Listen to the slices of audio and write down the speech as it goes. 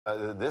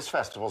This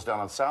festival's down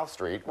on South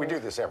Street. We do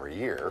this every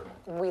year.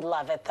 We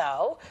love it,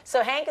 though.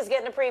 So Hank is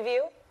getting a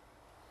preview.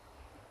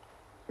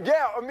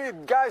 Yeah, I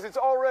mean, guys, it's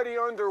already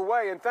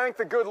underway, and thank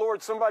the good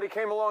Lord somebody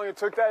came along and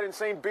took that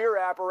insane beer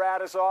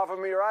apparatus off of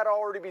me, or I'd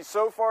already be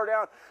so far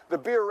down the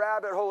beer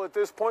rabbit hole at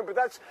this point. But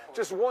that's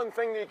just one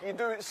thing that you can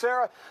do.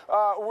 Sarah,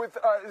 with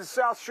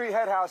South Street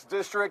Head House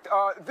District,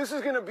 this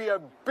is going to be a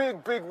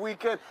big, big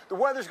weekend. The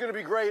weather's going to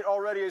be great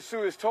already, as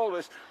Sue has told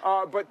us,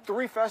 but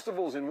 3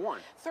 festivals in one.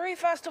 3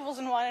 festivals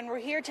in one, and we're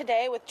here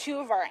today with 2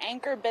 of our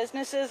anchor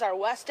businesses, our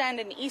West End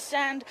and East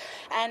End,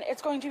 and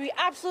it's going to be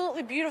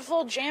absolutely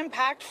beautiful,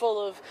 jam-packed, full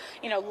of,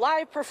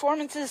 live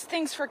performances,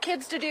 things for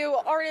kids to do,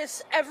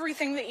 artists,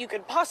 everything that you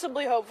could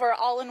possibly hope for,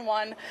 all in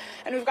one.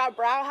 And we've got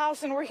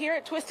Brauhaus, and we're here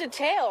at Twisted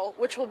Tail,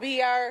 which will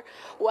be our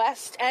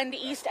West and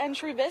East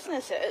entry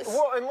businesses.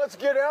 Well, and let's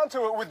get down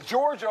to it with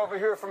George over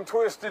here from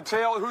Twisted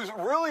Tail, who's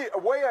really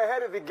way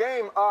ahead of the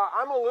game.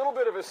 I'm a little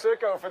bit of a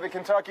sicko for the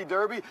Kentucky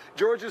Derby.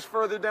 George is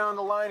further down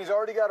the line. He's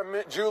already got a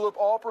mint julep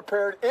all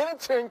prepared in a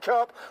tin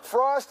cup,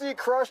 frosty,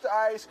 crushed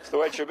ice. It's the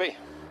way it should be.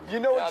 You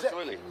know yeah,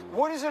 absolutely.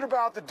 What is it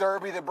about the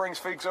Derby that brings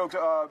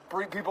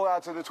people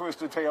out to the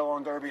Twisted Tail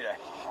on Derby Day?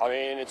 I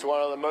mean, it's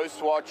one of the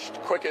most watched,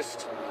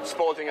 quickest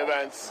sporting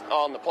events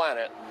on the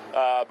planet.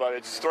 But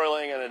it's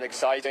thrilling and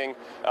exciting,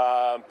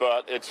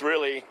 but it's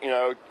really,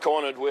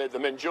 cornered with the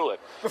mint julep.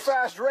 The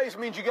fast race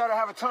means you got to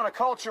have a ton of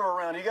culture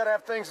around. You got to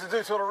have things to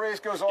do till the race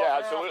goes off.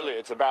 Yeah, absolutely.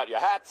 It's about your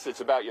hats.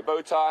 It's about your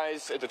bow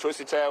ties. At the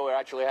Twisted Tail, we're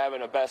actually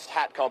having a best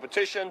hat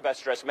competition,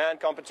 best dressed man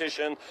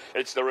competition.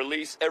 It's the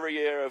release every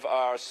year of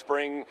our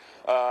spring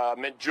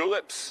mint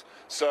juleps.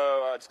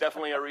 So it's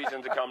definitely a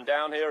reason to come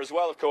down here, as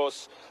well, of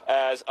course,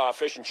 as our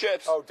fish and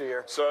chips. Oh,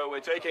 dear. So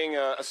we're taking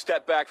a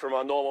step back from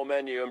our normal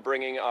menu and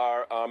bringing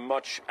our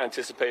much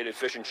anticipated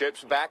fish and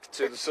chips back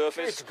to the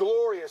surface. It's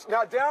glorious.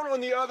 Now, down on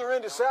the other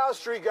end of South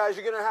Street, guys,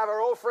 you're going to have our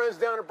old friends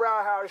down at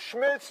Brauhaus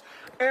Schmitz.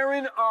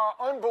 Erin,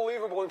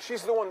 unbelievable, and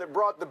she's the one that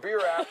brought the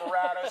beer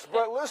apparatus.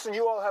 But listen,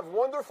 you all have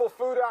wonderful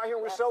food out here.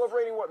 We're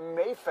celebrating what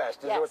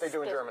Mayfest is what they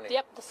do in Germany.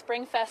 Yep, the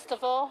Spring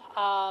Festival.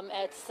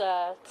 It's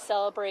to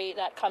celebrate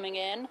that coming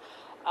in.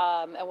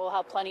 And we'll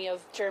have plenty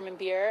of German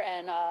beer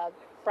and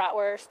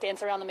bratwurst,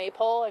 dance around the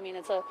maypole. I mean,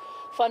 it's a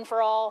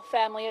fun-for-all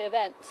family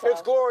event. So.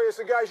 It's glorious.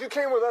 And guys, you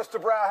came with us to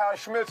Brauhaus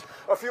Schmitz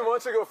a few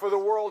months ago for the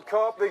World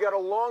Cup. They got a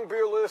long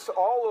beer list,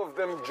 all of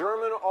them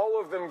German, all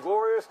of them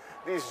glorious.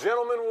 These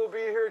gentlemen will be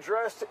here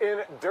dressed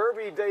in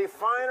Derby Day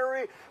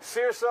finery.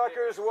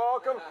 Seersuckers,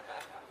 welcome.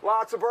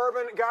 Lots of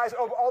bourbon. Guys,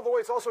 all the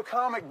way, it's also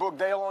Comic Book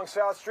Day along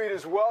South Street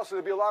as well, so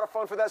there'll be a lot of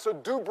fun for that. So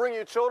do bring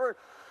your children.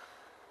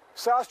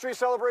 South Street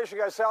celebration,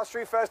 guys. South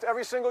Street Fest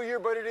every single year,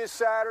 but it is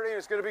Saturday, and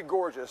it's going to be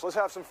gorgeous. Let's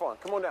have some fun.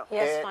 Come on down.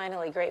 Yes,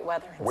 finally, great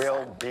weather.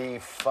 Will be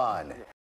fun.